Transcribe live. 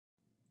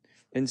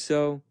And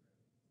so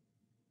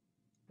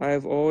I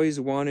have always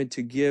wanted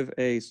to give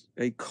a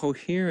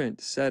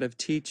coherent set of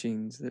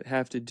teachings that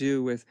have to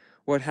do with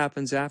what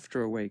happens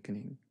after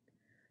awakening.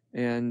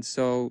 And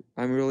so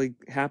I'm really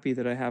happy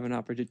that I have an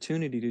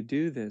opportunity to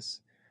do this.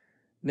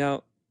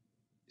 Now,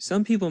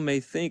 some people may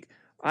think,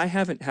 I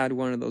haven't had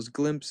one of those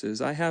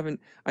glimpses. I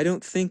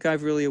don't think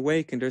I've really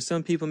awakened. Or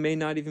some people may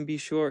not even be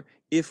sure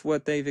if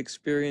what they've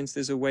experienced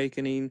is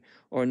awakening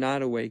or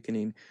not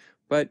awakening.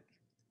 But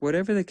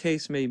whatever the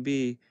case may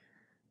be,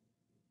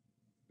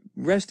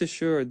 rest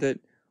assured that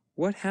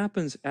what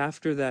happens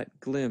after that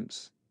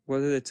glimpse,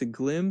 whether it's a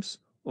glimpse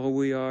or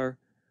we are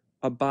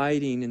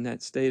abiding in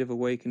that state of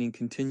awakening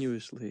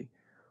continuously,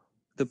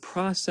 the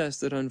process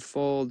that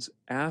unfolds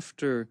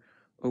after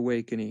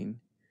awakening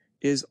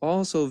is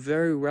also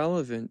very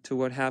relevant to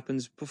what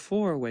happens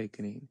before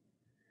awakening.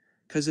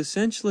 Because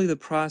essentially the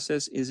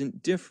process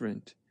isn't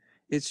different.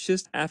 It's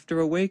just after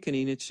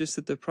awakening, it's just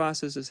that the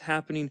process is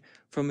happening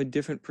from a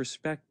different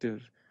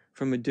perspective,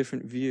 from a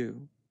different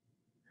view.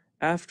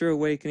 After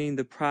awakening,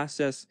 the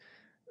process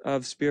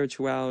of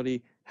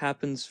spirituality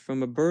happens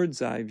from a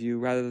bird's eye view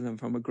rather than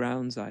from a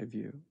ground's eye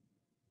view.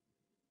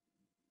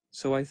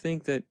 So I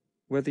think that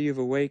whether you've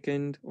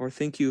awakened or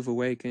think you've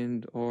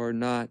awakened or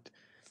not,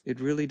 it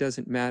really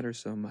doesn't matter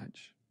so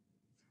much.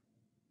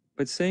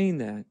 But saying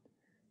that,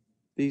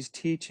 these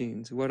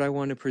teachings, what I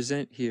want to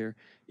present here,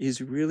 is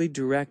really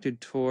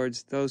directed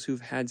towards those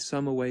who've had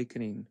some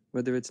awakening,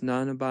 whether it's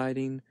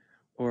non-abiding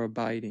or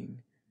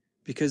abiding,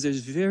 because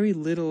there's very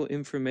little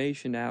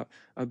information out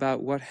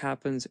about what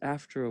happens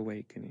after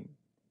awakening.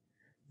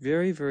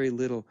 Very, very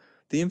little.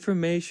 The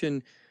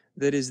information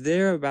that is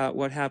there about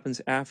what happens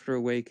after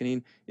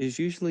awakening is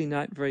usually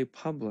not very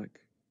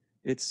public.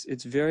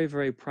 It's very,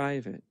 very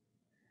private,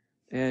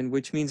 and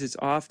which means it's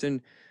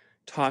often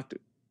talked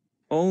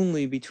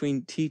only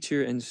between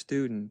teacher and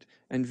student,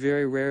 and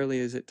very rarely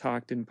is it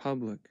talked in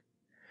public.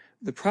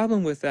 The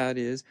problem with that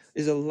is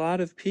a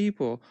lot of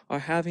people are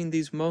having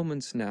these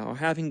moments now, or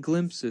having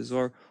glimpses,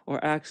 or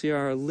actually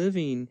are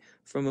living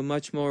from a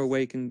much more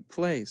awakened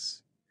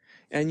place.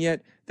 And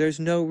yet there's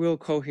no real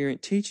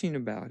coherent teaching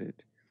about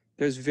it.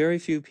 There's very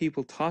few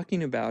people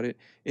talking about it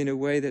in a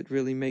way that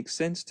really makes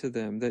sense to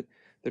them, that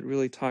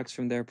really talks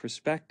from their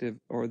perspective,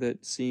 or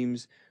that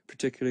seems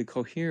particularly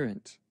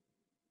coherent.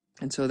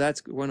 And so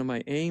that's one of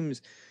my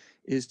aims,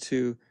 is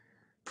to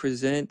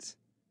present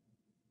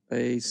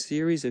a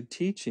series of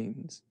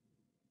teachings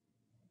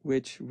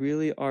which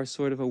really are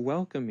sort of a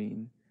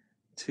welcoming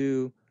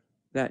to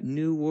that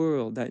new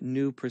world, that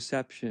new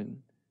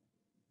perception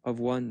of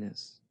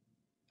oneness,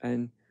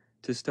 and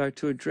to start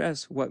to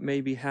address what may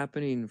be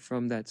happening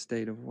from that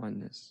state of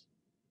oneness.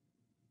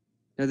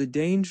 Now, the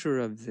danger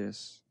of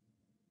this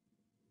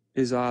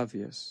is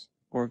obvious,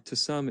 or to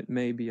some it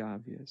may be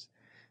obvious.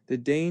 The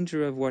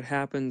danger of what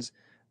happens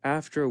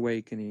after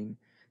awakening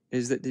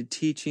is that the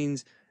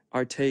teachings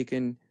are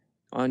taken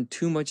on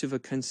too much of a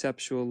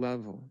conceptual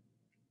level.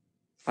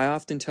 I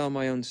often tell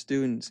my own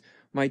students,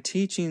 my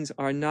teachings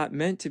are not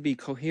meant to be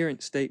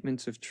coherent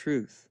statements of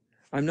truth.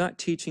 I'm not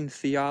teaching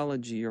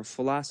theology or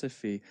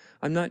philosophy.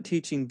 I'm not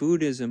teaching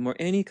Buddhism or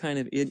any kind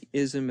of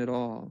ism at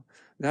all.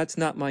 That's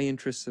not my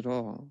interest at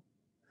all.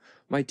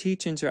 My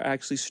teachings are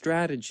actually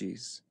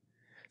strategies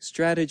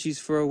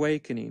for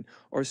awakening,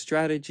 or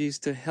strategies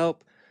to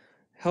help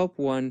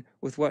one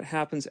with what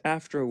happens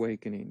after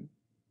awakening.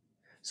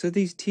 So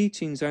these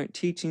teachings aren't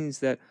teachings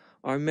that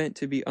are meant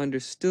to be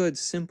understood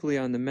simply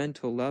on the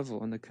mental level,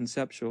 on the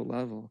conceptual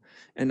level,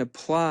 and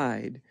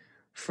applied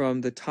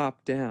from the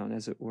top down,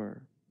 as it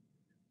were.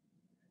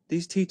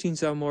 These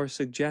teachings are more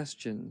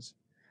suggestions.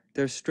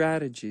 They're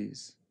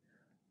strategies.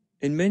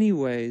 In many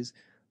ways,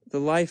 the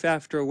life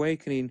after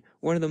awakening,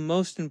 one of the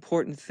most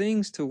important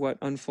things to what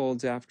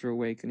unfolds after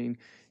awakening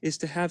is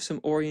to have some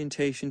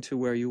orientation to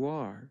where you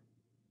are.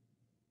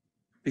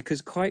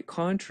 Because quite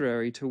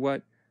contrary to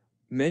what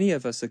many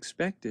of us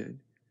expected,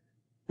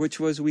 which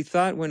was we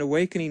thought when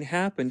awakening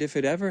happened, if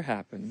it ever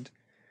happened,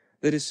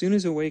 that as soon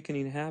as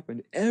awakening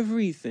happened,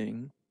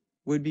 everything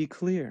would be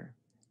clear.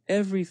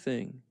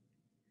 Everything.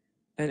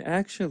 And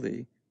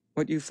actually,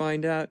 what you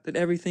find out, that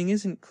everything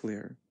isn't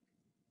clear.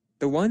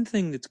 The one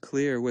thing that's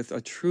clear with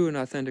a true and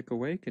authentic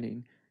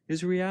awakening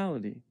is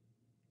reality.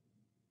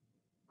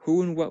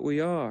 Who and what we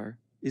are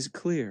is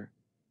clear.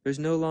 There's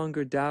no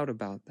longer doubt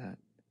about that.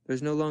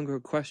 There's no longer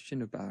a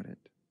question about it.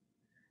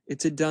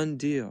 It's a done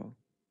deal.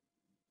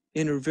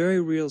 In a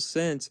very real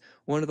sense,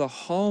 one of the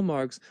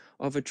hallmarks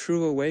of a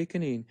true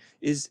awakening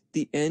is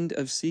the end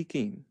of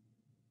seeking.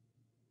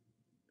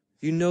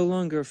 You no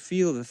longer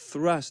feel the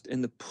thrust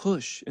and the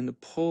push and the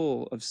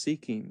pull of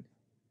seeking.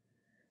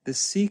 The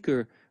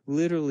seeker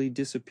literally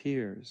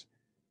disappears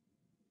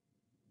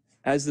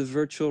as the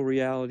virtual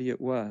reality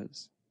it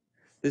was.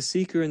 The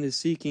seeker in the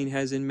seeking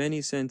has in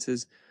many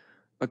senses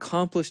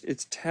accomplished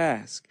its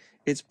task.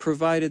 It's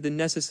provided the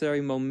necessary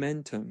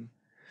momentum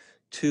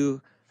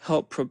to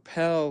help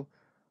propel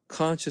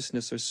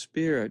consciousness or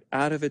spirit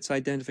out of its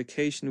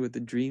identification with the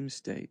dream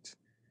state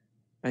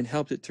and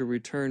helped it to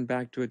return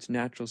back to its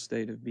natural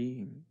state of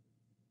being.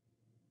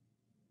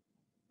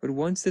 But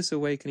once this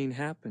awakening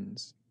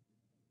happens,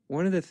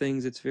 one of the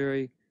things that's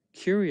very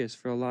curious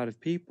for a lot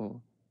of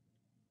people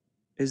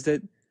is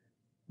that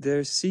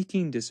their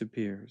seeking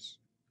disappears.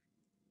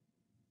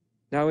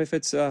 Now, if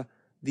it's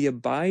the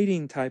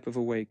abiding type of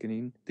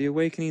awakening, the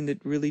awakening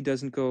that really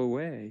doesn't go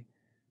away,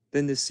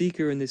 then the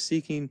seeker and the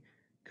seeking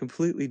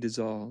completely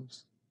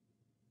dissolves.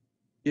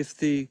 If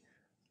the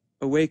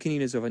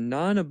awakening is of a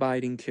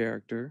non-abiding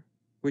character,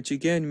 which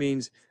again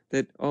means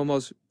that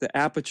almost the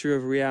aperture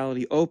of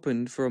reality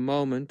opened for a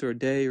moment or a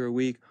day or a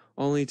week,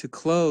 only to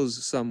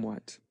close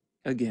somewhat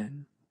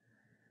again.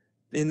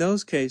 In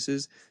those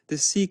cases, the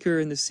seeker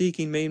and the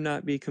seeking may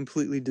not be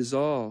completely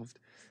dissolved,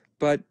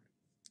 but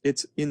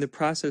it's in the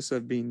process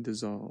of being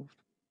dissolved.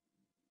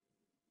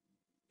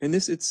 And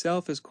this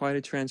itself is quite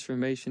a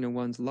transformation in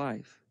one's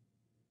life.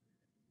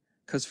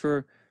 Because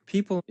for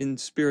people in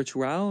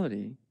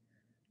spirituality,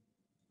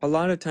 a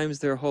lot of times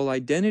their whole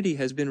identity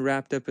has been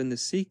wrapped up in the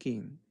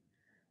seeking.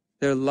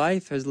 Their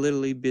life has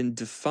literally been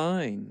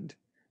defined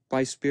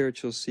by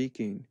spiritual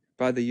seeking,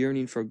 by the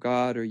yearning for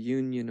God or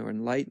union or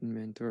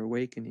enlightenment or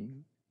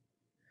awakening.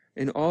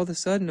 And all of a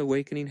sudden,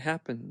 awakening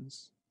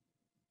happens.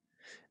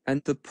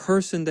 And the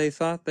person they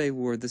thought they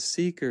were, the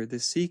seeker, the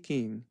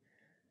seeking,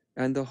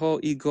 and the whole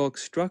egoic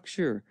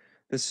structure,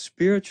 the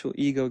spiritual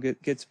ego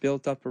gets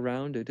built up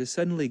around it, is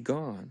suddenly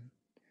gone,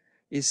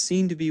 is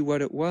seen to be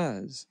what it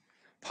was,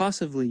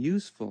 possibly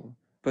useful,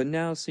 but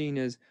now seen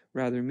as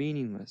rather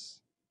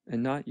meaningless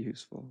and not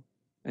useful,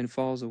 and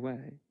falls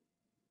away.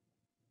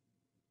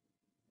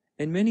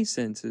 In many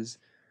senses,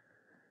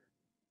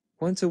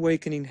 once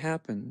awakening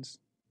happens,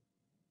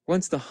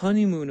 once the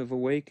honeymoon of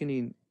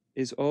awakening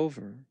is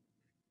over,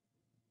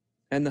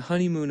 and the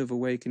honeymoon of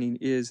awakening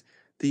is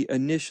the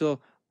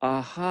initial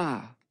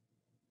aha,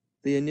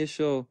 the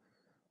initial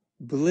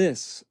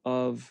bliss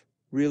of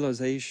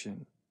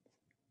realization,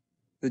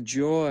 the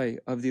joy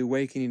of the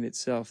awakening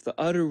itself, the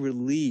utter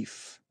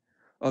relief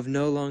of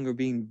no longer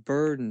being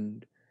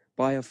burdened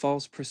by a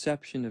false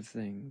perception of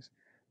things,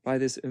 by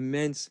this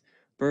immense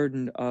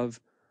burden of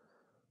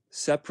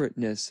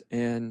separateness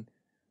and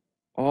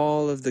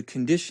all of the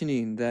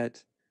conditioning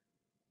that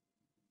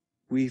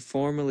we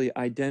formerly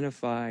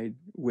identified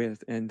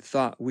with and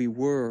thought we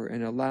were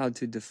and allowed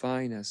to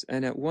define us.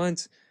 And at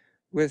once,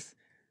 with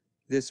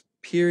this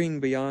peering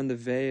beyond the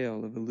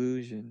veil of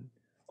illusion,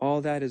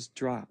 all that is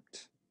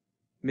dropped,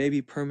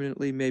 maybe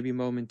permanently, maybe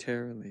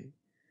momentarily.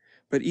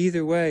 But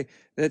either way,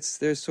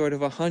 there's sort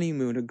of a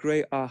honeymoon, a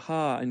great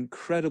aha,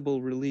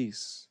 incredible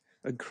release,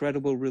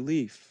 incredible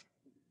relief.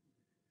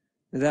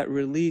 That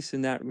release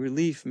and that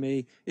relief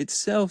may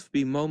itself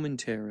be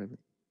momentary.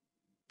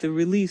 The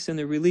release and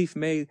the relief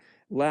may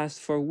last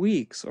for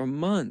weeks or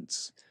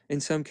months. In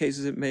some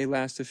cases, it may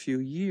last a few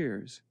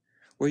years,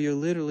 where you'll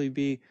literally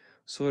be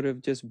sort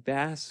of just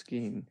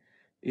basking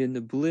in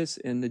the bliss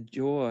and the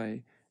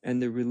joy and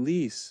the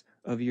release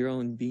of your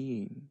own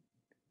being,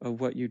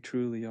 of what you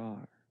truly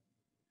are.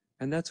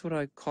 And that's what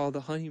I call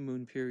the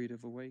honeymoon period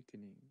of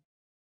awakening.